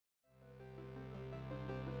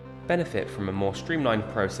Benefit from a more streamlined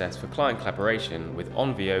process for client collaboration with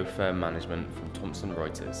Onvio Firm Management from Thomson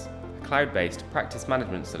Reuters, a cloud-based practice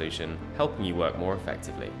management solution helping you work more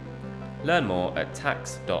effectively. Learn more at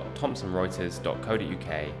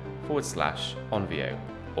tax.thomsonreuters.co.uk/Onvio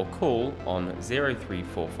or call on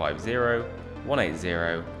 03450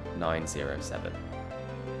 180 907.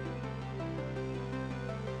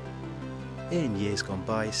 In years gone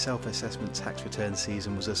by, self-assessment tax return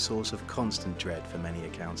season was a source of constant dread for many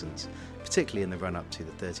accountants, particularly in the run-up to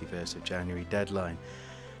the 31st of January deadline.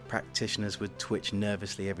 Practitioners would twitch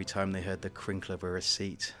nervously every time they heard the crinkle of a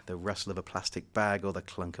receipt, the rustle of a plastic bag or the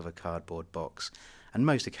clunk of a cardboard box. And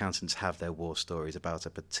most accountants have their war stories about a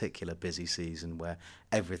particular busy season where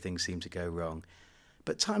everything seemed to go wrong.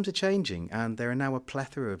 But times are changing, and there are now a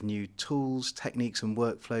plethora of new tools, techniques and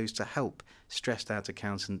workflows to help stressed-out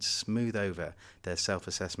accountants smooth over their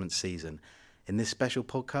self-assessment season. In this special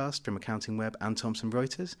podcast from Accounting Web and Thomson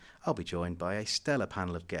Reuters, I'll be joined by a stellar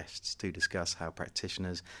panel of guests to discuss how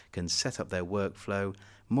practitioners can set up their workflow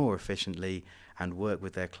more efficiently and work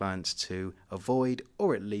with their clients to avoid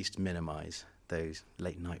or at least minimise those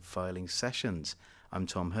late-night filing sessions. I'm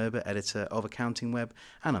Tom Herbert, editor of Accounting Web,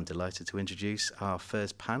 and I'm delighted to introduce our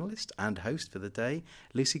first panellist and host for the day,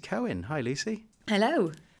 Lucy Cohen. Hi, Lucy.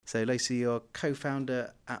 Hello. So, Lucy, you're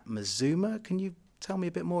co-founder at Mazuma. Can you tell me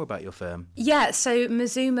a bit more about your firm? Yeah, so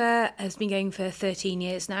Mazuma has been going for 13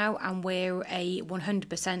 years now, and we're a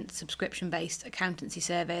 100% subscription-based accountancy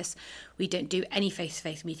service. We don't do any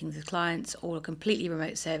face-to-face meetings with clients or a completely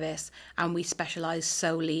remote service, and we specialise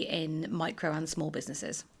solely in micro and small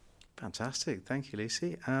businesses. Fantastic. Thank you,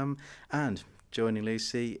 Lucy. And joining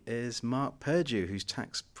Lucy is Mark Perdue, who's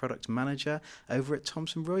tax product manager over at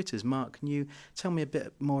Thomson Reuters. Mark, can you tell me a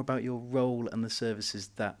bit more about your role and the services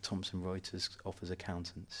that Thomson Reuters offers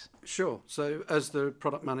accountants? Sure. So as the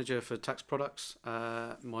product manager for tax products,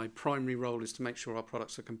 my primary role is to make sure our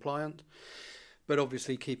products are compliant, but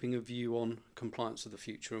obviously keeping a view on compliance of the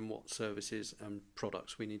future and what services and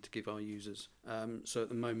products we need to give our users. So at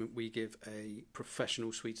the moment we give a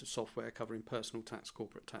professional suite of software covering personal tax,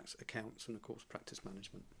 corporate tax, accounts and of course practice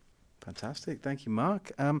management. Fantastic. Thank you,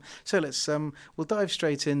 Mark. So let's we'll dive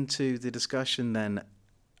straight into the discussion then.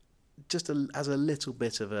 Just as a little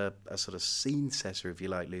bit of a sort of scene setter, if you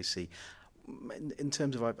like, Lucy. In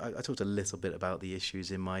terms of, I talked a little bit about the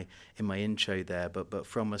issues in my intro there, but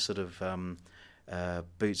from a sort of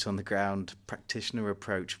boots on the ground practitioner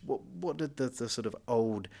approach, what did the sort of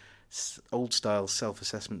old style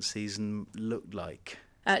self-assessment season look like?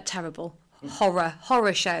 Terrible.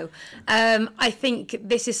 Horror show. I think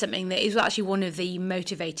this is something that is actually one of the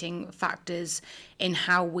motivating factors in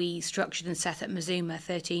how we structured and set up Mazuma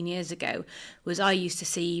 13 years ago. Was I used to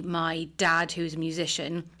see my dad, who's a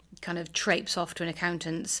musician, kind of traipse off to an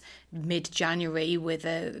accountant's mid-January with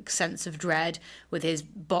a sense of dread, with his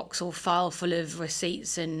box or file full of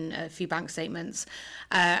receipts and a few bank statements,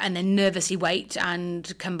 and then nervously wait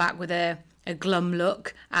and come back with a glum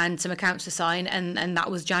look and some accounts to sign, and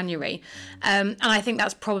that was January. And I think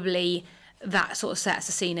that's probably, that sort of sets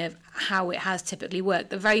the scene of how it has typically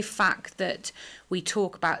worked. The very fact that we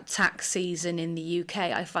talk about tax season in the UK,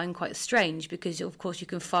 I find quite strange, because of course you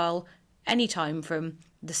can file any time from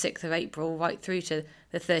the 6th of April right through to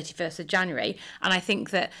the 31st of January. And I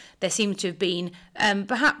think that there seems to have been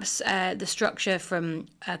perhaps the structure from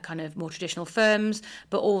kind of more traditional firms,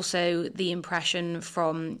 but also the impression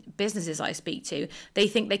from businesses I speak to. They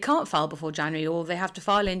think they can't file before January, or they have to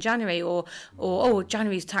file in January, or oh,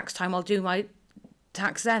 January's tax time, I'll do my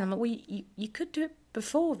tax then. I'm like, well, you could do it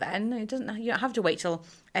before then. You don't have to wait till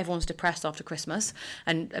everyone's depressed after Christmas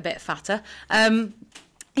and a bit fatter.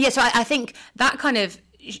 Yeah, so I think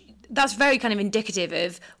that's very kind of indicative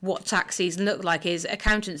of what tax season looked like. Is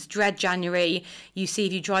accountants dread January. You see,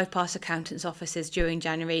 if you drive past accountants' offices during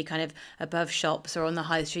January, kind of above shops or on the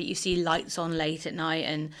high street, you see lights on late at night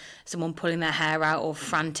and someone pulling their hair out or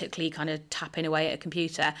frantically kind of tapping away at a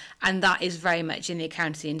computer. And that is very much in the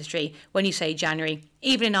accountancy industry. When you say January,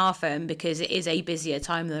 even in our firm, because it is a busier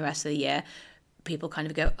time than the rest of the year, people kind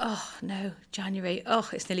of go, oh no, January, oh,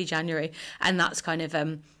 it's nearly January. And that's kind of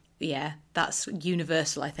that's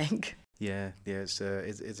universal, I think. Yeah, it's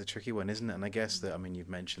a tricky one, isn't it? And I guess that, I mean, you've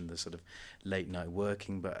mentioned the sort of late night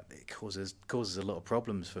working, but it causes a lot of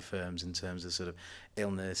problems for firms in terms of sort of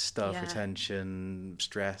illness, staff retention,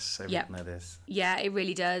 stress, everything like this. Yeah, it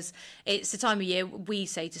really does. It's the time of year we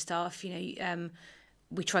say to staff,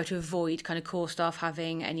 we try to avoid kind of core staff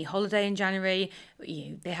having any holiday in January.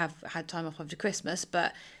 They have had time off after Christmas,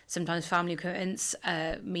 but Sometimes family commitments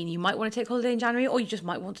mean you might want to take holiday in January, or you just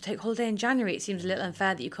might want to take holiday in January. It seems a little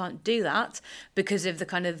unfair that you can't do that because of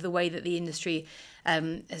the way that the industry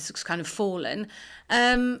has kind of fallen.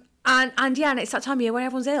 And it's that time of year when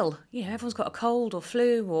everyone's ill. Everyone's got a cold or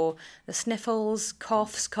flu or the sniffles,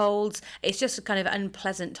 coughs, colds. It's just a kind of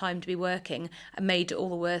unpleasant time to be working, and made all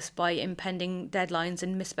the worse by impending deadlines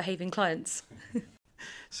and misbehaving clients.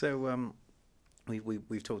 So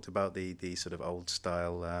we've talked about the sort of old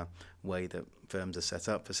style way that firms are set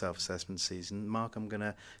up for self-assessment season. Mark, I'm going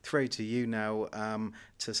to throw to you now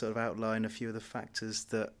to sort of outline a few of the factors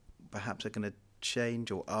that perhaps are going to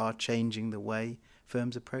change or are changing the way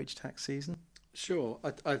firms approach tax season. Sure.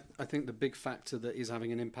 I think the big factor that is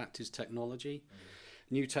having an impact is technology.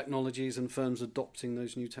 New technologies and firms adopting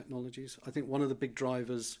those new technologies. I think one of the big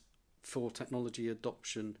drivers for technology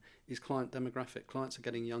adoption is client demographic. Clients are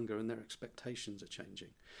getting younger and their expectations are changing.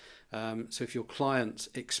 So if your clients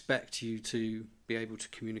expect you to be able to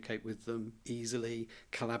communicate with them easily,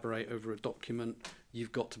 collaborate over a document,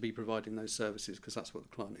 you've got to be providing those services because that's what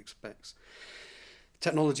the client expects.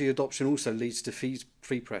 Technology adoption also leads to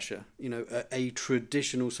fee pressure. A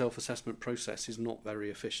traditional self-assessment process is not very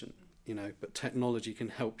efficient, but technology can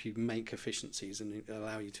help you make efficiencies and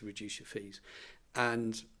allow you to reduce your fees.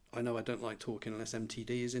 And I know I don't like talking unless MTD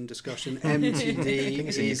is in discussion. MTD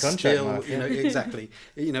is still, Mark, yeah. Exactly.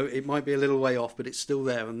 It might be a little way off, but it's still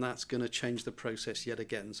there, and that's going to change the process yet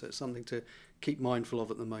again. So it's something to keep mindful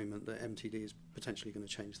of at the moment, that MTD is potentially going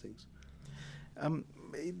to change things.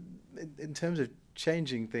 In terms of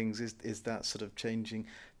changing things, is that sort of changing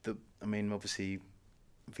obviously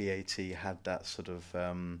VAT had that sort of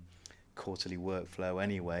quarterly workflow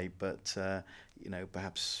anyway, but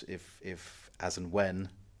perhaps if as and when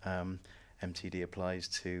MTD applies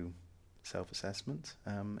to self-assessment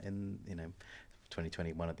in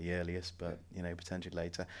 2021 at the earliest, but potentially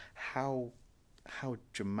later, how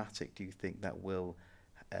dramatic do you think that will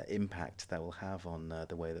impact that will have on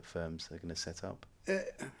the way that firms are going to set up?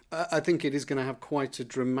 I think it is going to have quite a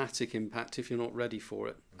dramatic impact if you're not ready for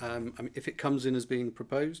it. If it comes in as being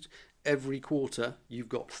proposed, every quarter you've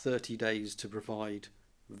got 30 days to provide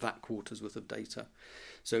that quarter's worth of data.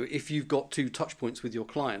 So if you've got 2 touch points with your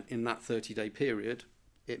client in that 30-day period,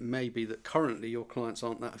 it may be that currently your clients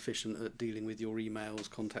aren't that efficient at dealing with your emails,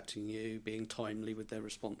 contacting you, being timely with their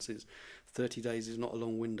responses. 30 days is not a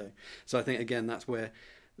long window. So I think, again, that's where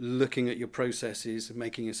looking at your processes,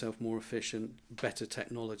 making yourself more efficient, better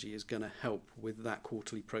technology is going to help with that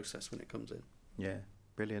quarterly process when it comes in. Yeah,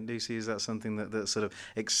 brilliant. Lucy, is that something that sort of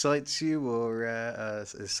excites you, or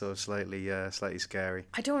is sort of slightly scary?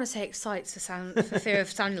 I don't want to say excites for fear of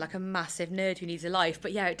sounding like a massive nerd who needs a life,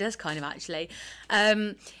 but yeah, it does kind of actually.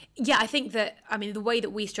 I think that, the way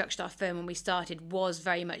that we structured our firm when we started was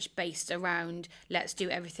very much based around let's do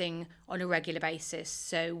everything on a regular basis.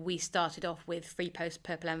 So we started off with free post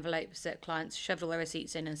purple envelopes that clients shoved all their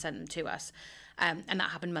receipts in and sent them to us. And that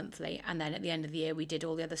happened monthly. And then at the end of the year, we did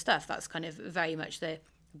all the other stuff. That's kind of very much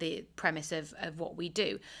the premise of what we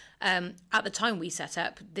do. At the time we set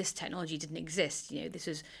up, this technology didn't exist. This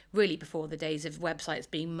was really before the days of websites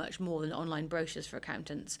being much more than online brochures for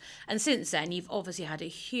accountants. And since then, you've obviously had a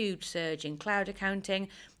huge surge in cloud accounting.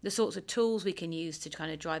 The sorts of tools we can use to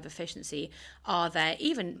kind of drive efficiency are there,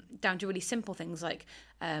 even down to really simple things like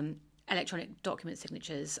electronic document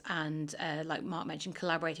signatures and, like Mark mentioned,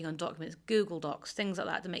 collaborating on documents, Google Docs, things like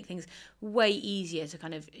that to make things way easier to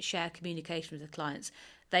kind of share communication with the clients.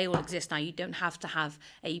 They all exist now. You don't have to have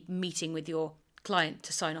a meeting with your client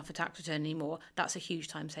to sign off a tax return anymore. That's a huge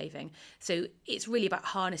time saving. So it's really about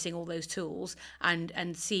harnessing all those tools and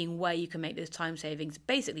seeing where you can make those time savings,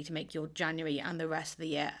 basically to make your January and the rest of the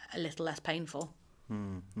year a little less painful.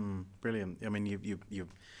 Brilliant.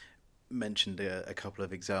 You've mentioned a couple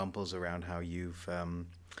of examples around how you've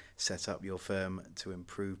set up your firm to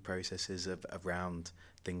improve processes around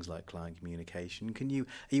things like client communication. Are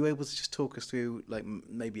you able to just talk us through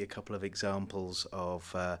maybe a couple of examples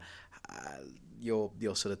of your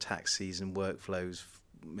sort of tax season workflows,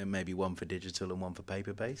 maybe one for digital and one for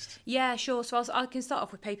paper-based? Yeah, sure. So I can start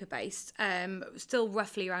off with paper-based. Still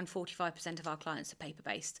roughly around 45% of our clients are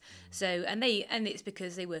paper-based. So, and it's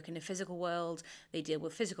because they work in a physical world, they deal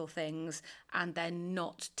with physical things, and they're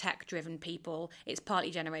not tech-driven people. It's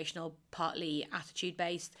partly generational, partly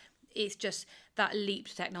attitude-based. It's just that leap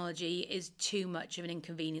to technology is too much of an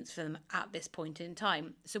inconvenience for them at this point in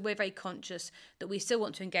time. So we're very conscious that we still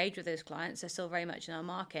want to engage with those clients. They're still very much in our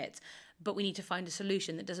market, but we need to find a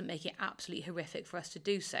solution that doesn't make it absolutely horrific for us to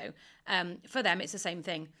do so. For them, it's the same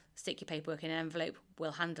thing. Stick your paperwork in an envelope,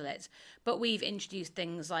 we'll handle it. But we've introduced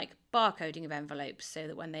things like barcoding of envelopes so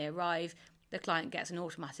that when they arrive, the client gets an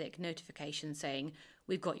automatic notification saying,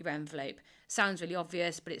 we've got your envelope. Sounds really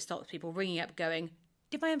obvious, but it stops people ringing up going,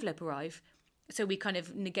 did my envelope arrive? So we kind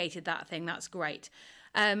of negated that thing. That's great.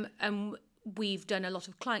 And we've done a lot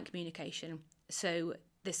of client communication. So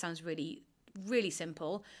this sounds really, really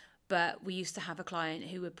simple, but we used to have a client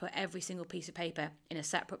who would put every single piece of paper in a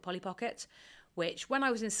separate Polly Pocket, which when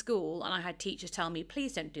I was in school and I had teachers tell me,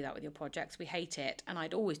 please don't do that with your projects, we hate it. And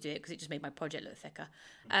I'd always do it because it just made my project look thicker.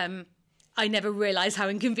 I never realised how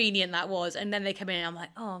inconvenient that was. And then they come in and I'm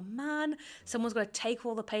like, oh man, someone's got to take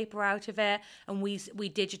all the paper out of it. And we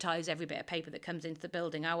digitise every bit of paper that comes into the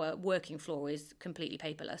building. Our working floor is completely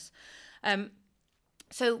paperless.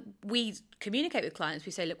 So we communicate with clients.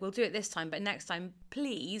 We say, look, we'll do it this time, but next time,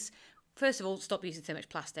 please, first of all, stop using so much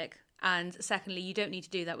plastic. And secondly, you don't need to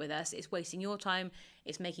do that with us. It's wasting your time.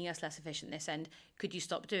 It's making us less efficient this end. Could you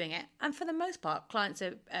stop doing it? And for the most part, clients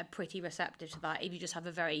are pretty receptive to that if you just have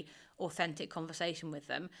a very authentic conversation with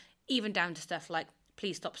them, even down to stuff like,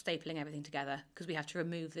 please stop stapling everything together because we have to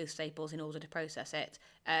remove those staples in order to process it.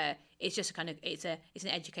 It's just it's an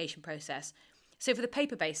education process. So for the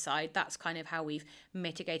paper-based side, that's kind of how we've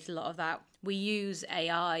mitigated a lot of that. We use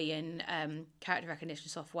AI and character recognition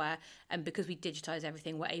software, and because we digitise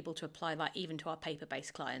everything, we're able to apply that even to our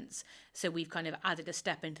paper-based clients. So we've kind of added a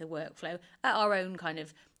step into the workflow at our own kind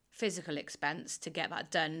of physical expense to get that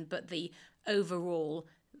done, but the overall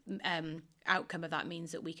outcome of that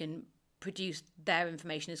means that we can produce their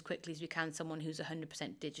information as quickly as we can, someone who's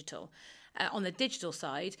 100% digital. On the digital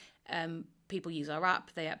side, people use our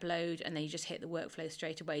app, they upload, and then you just hit the workflow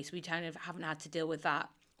straight away. So we kind of haven't had to deal with that.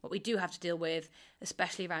 What we do have to deal with,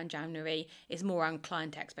 especially around January, is more around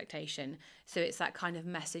client expectation. So it's that kind of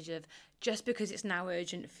message of just because it's now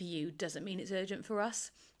urgent for you doesn't mean it's urgent for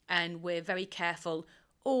us. And we're very careful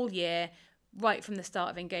all year, right from the start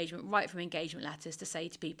of engagement, right from engagement letters, to say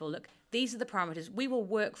to people, look, these are the parameters. We will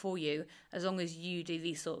work for you as long as you do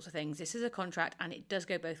these sorts of things. This is a contract and it does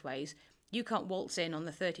go both ways. You can't waltz in on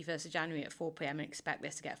the 31st of January at 4 p.m. and expect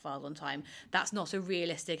this to get filed on time. That's not a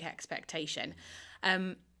realistic expectation.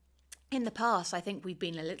 In the past, I think we've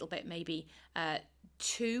been a little bit maybe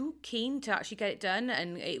too keen to actually get it done,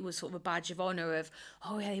 and it was sort of a badge of honour of,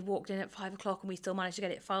 oh yeah, they walked in at 5 o'clock and we still managed to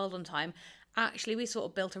get it filed on time. Actually, we sort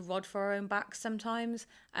of built a rod for our own backs sometimes,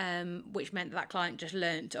 which meant that client just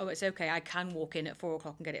learnt, oh, it's okay, I can walk in at 4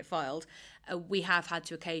 o'clock and get it filed. We have had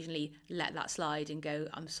to occasionally let that slide and go,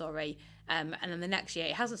 I'm sorry. And then the next year,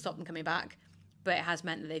 it hasn't stopped them coming back, but it has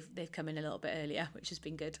meant that they've come in a little bit earlier, which has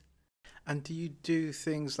been good. And do you do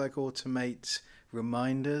things like automate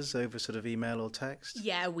reminders over sort of email or text?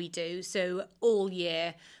 Yeah, we do. So all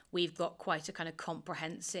year we've got quite a kind of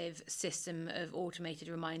comprehensive system of automated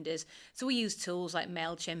reminders. So we use tools like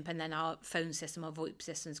MailChimp, and then our phone system, our VoIP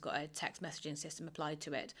system's got a text messaging system applied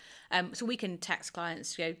to it. So we can text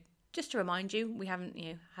clients, just to remind you, we haven't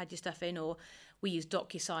had your stuff in, or we use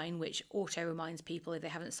DocuSign, which auto reminds people if they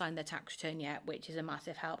haven't signed their tax return yet, which is a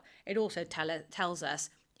massive help. It also tells us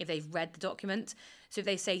if they've read the document. So if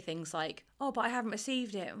they say things like, oh, but I haven't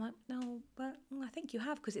received it, I'm like, no, but I think you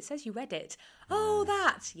have because it says you read it. Oh,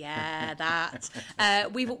 that. Yeah,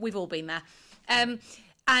 that. We've all been there.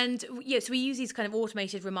 And yeah, so we use these kind of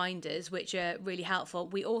automated reminders, which are really helpful.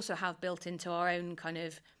 We also have built into our own kind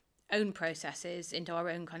of own processes, into our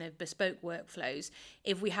own kind of bespoke workflows.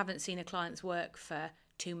 If we haven't seen a client's work for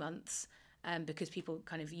 2 months, because people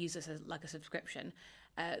kind of use us as like a subscription,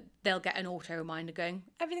 they'll get an auto reminder going,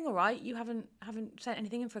 everything all right? You haven't sent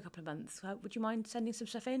anything in for a couple of months. Would you mind sending some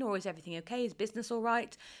stuff in, or is everything okay? Is business all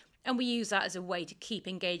right? And we use that as a way to keep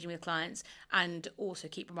engaging with clients and also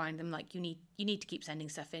keep reminding them, like, you need to keep sending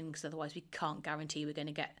stuff in because otherwise we can't guarantee we're going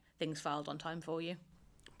to get things filed on time for you.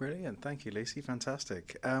 Brilliant. Thank you, Lucy.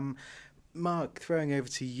 Fantastic. Mark, throwing over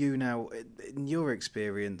to you now. In your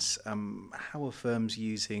experience, how are firms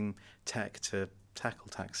using tech to tackle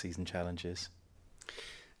tax season challenges?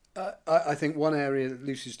 I think one area that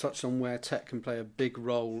Lucy's touched on where tech can play a big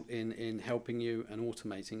role in helping you and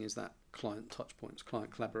automating is that client touch points, client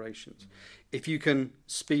collaborations. If you can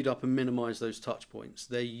speed up and minimise those touch points,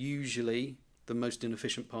 they're usually the most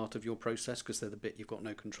inefficient part of your process because they're the bit you've got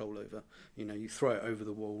no control over. You throw it over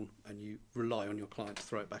the wall and you rely on your client to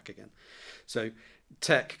throw it back again. So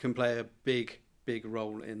tech can play a big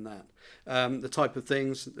role in that. The type of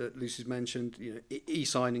things that Lucy's mentioned,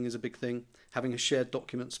 e-signing is a big thing. Having a shared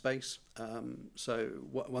document space. So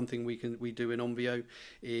one thing we do in Onvio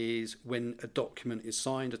is when a document is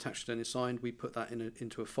signed, a tax return is signed, we put that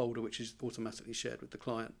into a folder which is automatically shared with the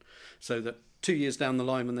client, so that 2 years down the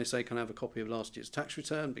line when they say, can I have a copy of last year's tax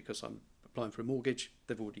return because I'm applying for a mortgage,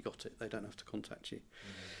 they've already got it. They don't have to contact you.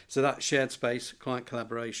 So that shared space, client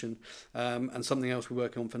collaboration, and something else we're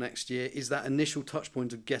working on for next year is that initial touch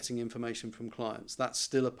point of getting information from clients. That's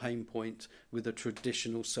still a pain point with a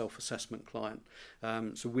traditional self-assessment client.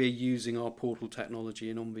 So we're using our portal technology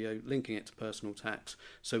in Onvio, linking it to Personal Tax,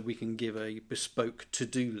 so we can give a bespoke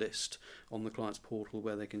to-do list on the client's portal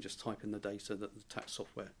where they can just type in the data that the tax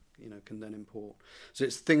software can then import. So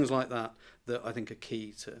it's things like that that I think are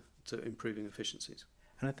key to improving efficiencies.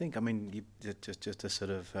 And I think, you just to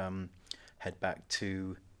sort of head back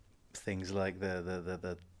to things like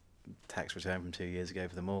the tax return from 2 years ago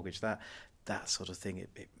for the mortgage, that sort of thing,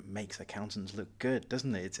 it makes accountants look good,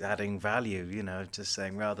 doesn't it? It's adding value, just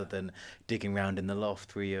saying, rather than digging around in the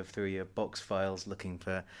loft through your box files looking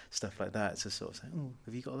for stuff like that, it's just sort of saying, oh,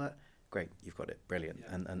 have you got that? Great, you've got it, brilliant.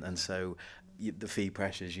 Yeah. And so the fee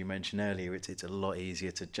pressures you mentioned earlier, it's a lot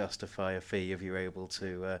easier to justify a fee if you're able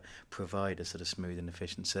to provide a sort of smooth and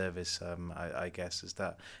efficient service. I guess is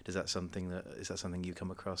that something you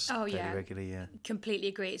come across fairly regularly? Yeah, completely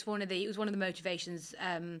agree. It was one of the motivations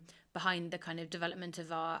behind the kind of development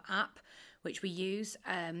of our app, which we use.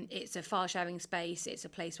 It's a file sharing space. It's a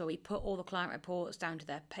place where we put all the client reports down to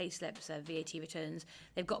their pay slips, their VAT returns.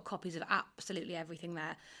 They've got copies of absolutely everything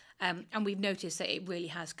there. And we've noticed that it really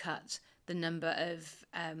has cut the number of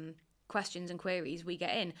questions and queries we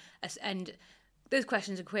get in. And those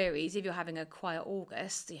questions and queries, if you're having a quiet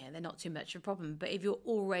August, they're not too much of a problem. But if you're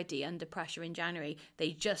already under pressure in January,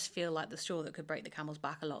 they just feel like the straw that could break the camel's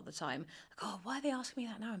back a lot of the time. Like, oh, why are they asking me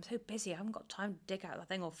that now? I'm so busy. I haven't got time to dig out that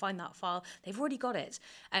thing or find that file. They've already got it.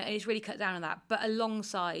 And it's really cut down on that. But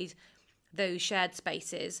alongside those shared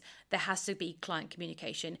spaces, there has to be client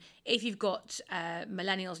communication. If you've got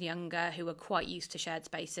millennials and younger who are quite used to shared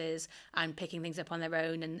spaces and picking things up on their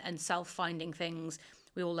own and self-finding things,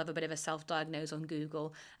 we all love a bit of a self-diagnose on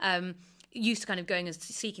Google, used to kind of going and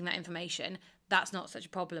seeking that information, that's not such a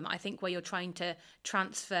problem. I think where you're trying to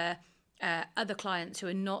transfer other clients who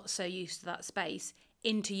are not so used to that space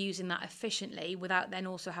into using that efficiently without then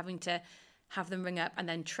also having to have them ring up and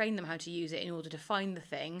then train them how to use it in order to find the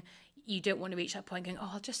thing, you don't want to reach that point going, oh,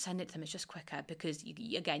 I'll just send it to them, it's just quicker, because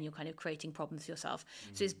you're kind of creating problems yourself.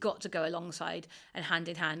 So it's got to go alongside and hand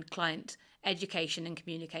in hand client education and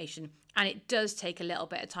communication. And it does take a little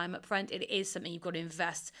bit of time up front. It is something you've got to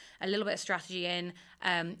invest a little bit of strategy in,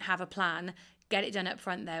 have a plan, get it done up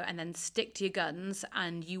front though, and then stick to your guns,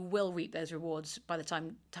 and you will reap those rewards by the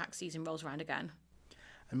time tax season rolls around again.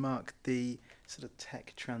 And Mark, the sort of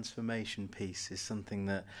tech transformation piece is something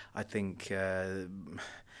that I think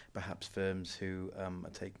perhaps firms who are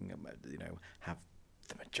taking, have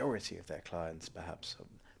the majority of their clients perhaps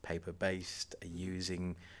paper-based, are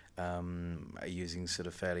using sort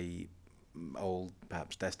of fairly old,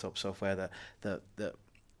 perhaps desktop software that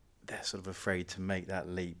they're sort of afraid to make that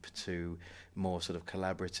leap to more sort of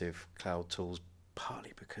collaborative cloud tools,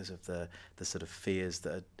 partly because of the sort of fears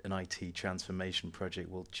that an IT transformation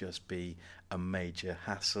project will just be a major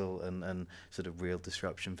hassle and sort of real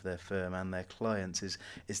disruption for their firm and their clients.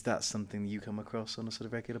 Is that something that you come across on a sort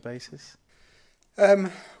of regular basis?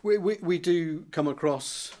 We do come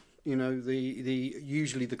across,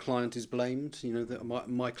 usually the client is blamed, that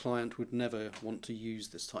my client would never want to use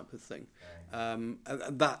this type of thing. And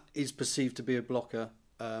that is perceived to be a blocker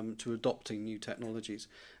to adopting new technologies.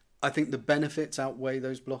 I think the benefits outweigh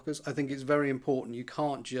those blockers. I think it's very important. You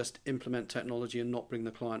can't just implement technology and not bring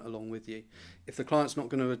the client along with you. If the client's not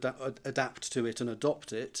going to adapt to it and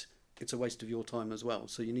adopt it, it's a waste of your time as well.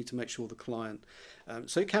 So you need to make sure the client...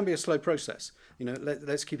 so it can be a slow process.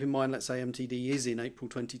 Let's keep in mind, let's say MTD is in April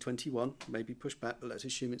 2021, maybe push back, but let's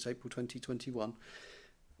assume it's April 2021.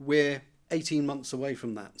 We're 18 months away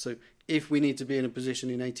from that. So if we need to be in a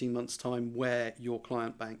position in 18 months' time where your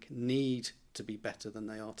client bank need to be better than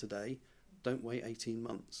they are today, don't wait 18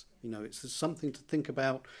 months. It's something to think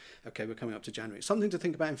about. Okay, we're coming up to January. It's something to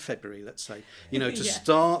think about in February, let's say,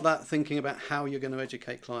 start that thinking about how you're going to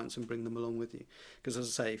educate clients and bring them along with you. Because as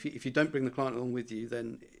I say, if you don't bring the client along with you,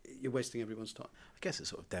 then you're wasting everyone's time. I guess it's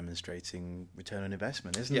sort of demonstrating return on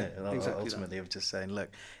investment, isn't it? Exactly. Ultimately, of just saying, look,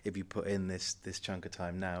 if you put in this chunk of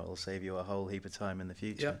time now, it'll save you a whole heap of time in the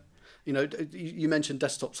future. Yeah. You mentioned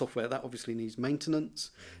desktop software. That obviously needs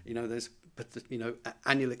maintenance. There's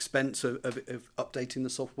annual expense of updating the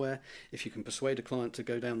software. If you can persuade a client to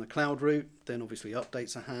go down the cloud route, then obviously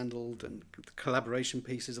updates are handled and the collaboration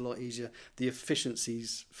piece is a lot easier. The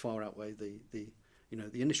efficiencies far outweigh the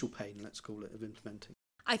initial pain, let's call it, of implementing.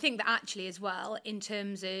 I think that actually as well, in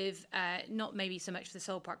terms of not maybe so much for the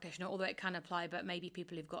sole practitioner, although it can apply, but maybe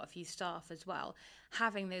people who've got a few staff as well,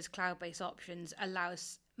 having those cloud-based options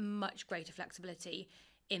allows much greater flexibility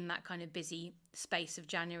in that kind of busy space of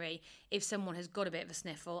January. If someone has got a bit of a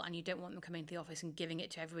sniffle and you don't want them coming to the office and giving it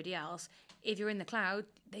to everybody else, if you're in the cloud,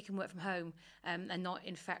 they can work from home and not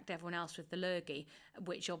infect everyone else with the lurgy,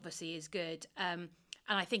 which obviously is good. And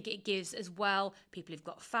I think it gives as well people who've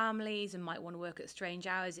got families and might want to work at strange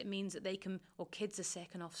hours. It means that they can, or kids are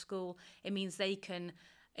sick and off school, it means they can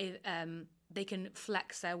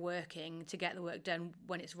flex their working to get the work done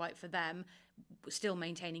when it's right for them, still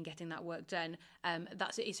maintaining getting that work done.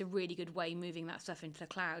 It's a really good way moving that stuff into the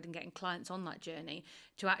cloud and getting clients on that journey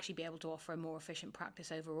to actually be able to offer a more efficient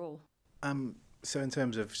practice overall. So in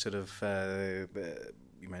terms of sort of,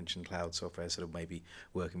 you mentioned cloud software, sort of maybe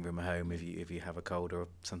working from home if you have a cold or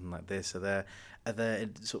something like this. Are there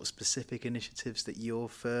sort of specific initiatives that your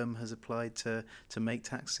firm has applied to make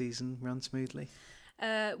tax season run smoothly?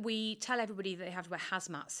 We tell everybody that they have to wear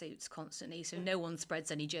hazmat suits constantly, so no one spreads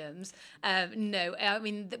any germs. No, I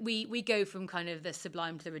mean, we go from kind of the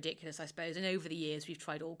sublime to the ridiculous, I suppose, and over the years we've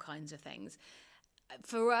tried all kinds of things.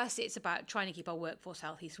 For us, it's about trying to keep our workforce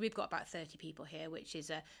healthy. So we've got about 30 people here, which is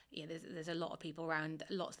there's a lot of people around.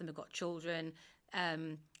 Lots of them have got children.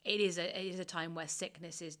 It is a time where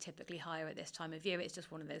sickness is typically higher at this time of year. It's just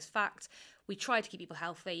one of those facts. We try to keep people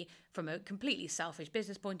healthy from a completely selfish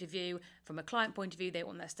business point of view, from a client point of view, they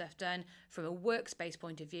want their stuff done, from a workspace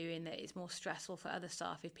point of view, in that it's more stressful for other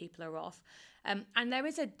staff if people are off. And there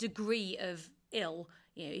is a degree of ill,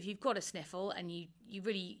 if you've got a sniffle and you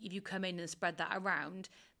if you come in and spread that around,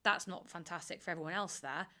 that's not fantastic for everyone else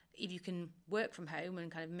there. If you can work from home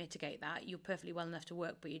and kind of mitigate that, you're perfectly well enough to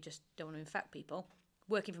work, but you just don't want to infect people.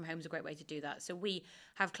 Working from home is a great way to do that. So we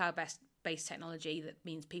have cloud-based technology that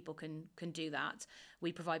means people can do that.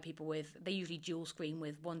 We provide people they usually dual screen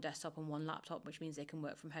with one desktop and one laptop, which means they can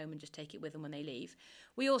work from home and just take it with them when they leave.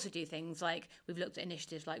 We also do things like, we've looked at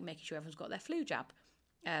initiatives like making sure everyone's got their flu jab,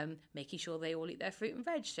 making sure they all eat their fruit and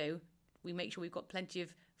veg. So we make sure we've got plenty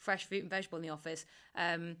of fresh fruit and vegetable in the office,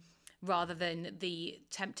 rather than the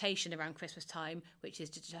temptation around Christmas time, which is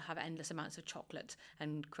to have endless amounts of chocolate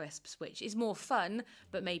and crisps, which is more fun,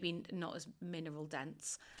 but maybe not as mineral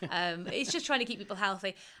dense. It's just trying to keep people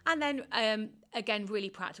healthy. And then, again, really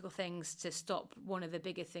practical things to stop. One of the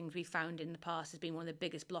biggest things we found in the past has been one of the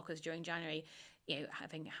biggest blockers during January,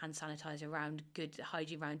 having hand sanitizer around, good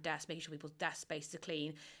hygiene around desks, making sure people's desk spaces are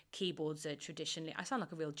clean. Keyboards are traditionally, I sound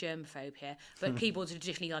like a real germaphobe here, but keyboards are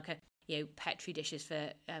traditionally like Petri dishes for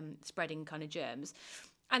spreading kind of germs.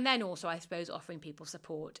 And then also, I suppose, offering people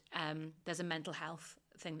support. There's a mental health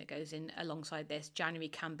thing that goes in alongside this. January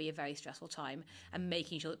can be a very stressful time, and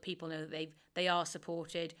making sure that people know that they are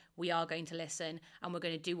supported, we are going to listen, and we're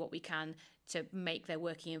going to do what we can to make their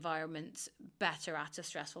working environments better at a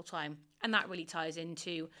stressful time. And that really ties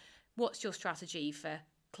into, what's your strategy for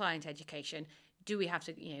client education? Do we have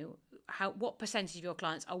to, what percentage of your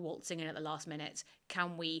clients are waltzing in at the last minute?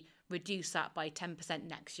 Can we reduce that by 10%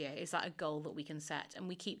 next year? Is that a goal that we can set? And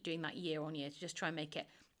we keep doing that year on year to just try and make it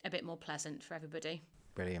a bit more pleasant for everybody.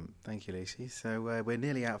 Brilliant. Thank you, Lucy. So we're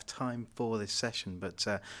nearly out of time for this session, but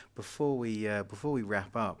before we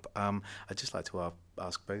wrap up, I'd just like to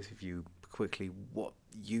ask both of you quickly what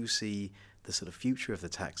you see the sort of future of the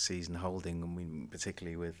tax season holding, and we,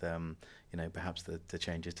 particularly with perhaps the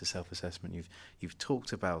changes to self-assessment you've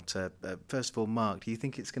talked about. First of all, Mark, do you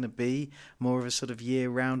think it's going to be more of a sort of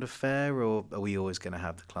year-round affair, or are we always going to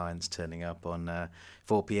have the clients turning up on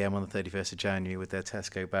 4 p.m. on the 31st of January with their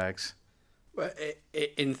Tesco bags? Well,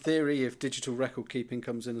 in theory, if digital record keeping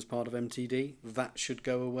comes in as part of MTD, that should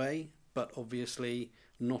go away. But obviously,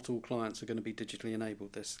 not all clients are going to be digitally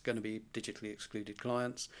enabled. There's going to be digitally excluded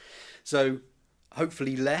clients. So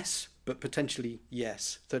hopefully less, but potentially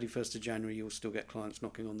yes. 31st of January, you'll still get clients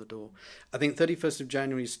knocking on the door. I think 31st of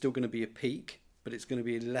January is still going to be a peak, but it's going to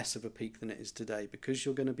be less of a peak than it is today, because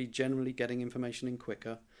you're going to be generally getting information in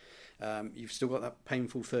quicker. You've still got that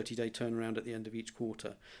painful 30-day turnaround at the end of each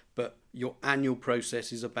quarter, but your annual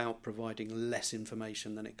process is about providing less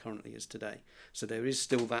information than it currently is today. So there is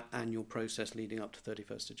still that annual process leading up to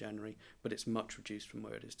 31st of January, but it's much reduced from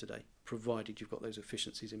where it is today, provided you've got those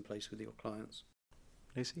efficiencies in place with your clients.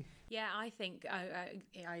 Lucy? Yeah, I think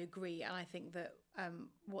I agree, and I think that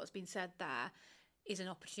what's been said there is an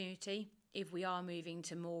opportunity. If we are moving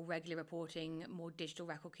to more regular reporting, more digital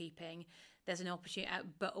record keeping, there's an opportunity,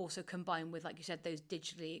 but also combined with, like you said, those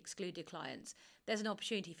digitally excluded clients, there's an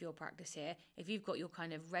opportunity for your practice here. If you've got your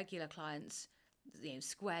kind of regular clients,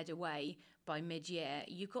 squared away, by mid-year,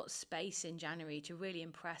 you've got space in January to really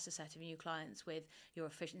impress a set of new clients with your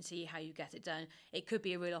efficiency, how you get it done. It could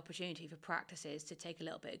be a real opportunity for practices to take a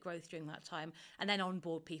little bit of growth during that time and then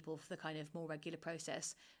onboard people for the kind of more regular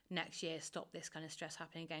process next year, stop this kind of stress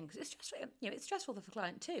happening again, because it's stressful, it's stressful for the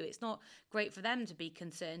client too. It's not great for them to be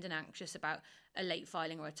concerned and anxious about a late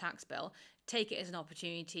filing or a tax bill. Take it as an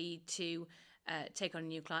opportunity to take on a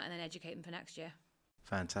new client and then educate them for next year.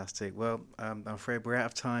 Fantastic. Well, I'm afraid we're out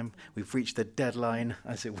of time. We've reached the deadline,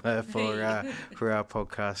 as it were, for our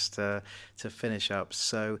podcast to finish up.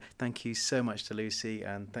 So thank you so much to Lucy,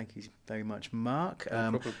 and thank you very much, Mark.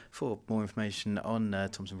 For more information on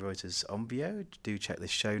Thomson Reuters Onvio, do check the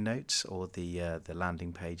show notes or the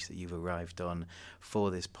landing page that you've arrived on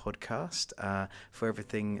for this podcast. For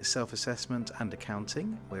everything self-assessment and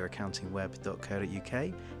accounting, we're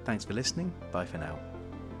accountingweb.co.uk. Thanks for listening. Bye for now.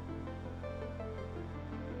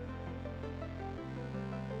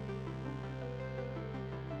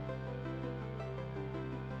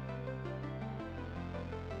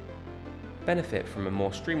 Benefit from a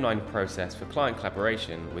more streamlined process for client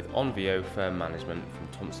collaboration with Onvio Firm Management from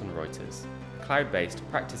Thomson Reuters, a cloud-based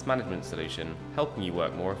practice management solution helping you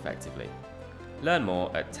work more effectively. Learn more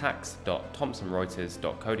at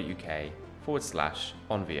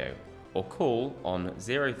tax.thomsonreuters.co.uk/Onvio or call on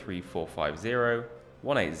 03450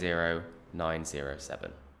 180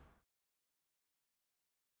 907.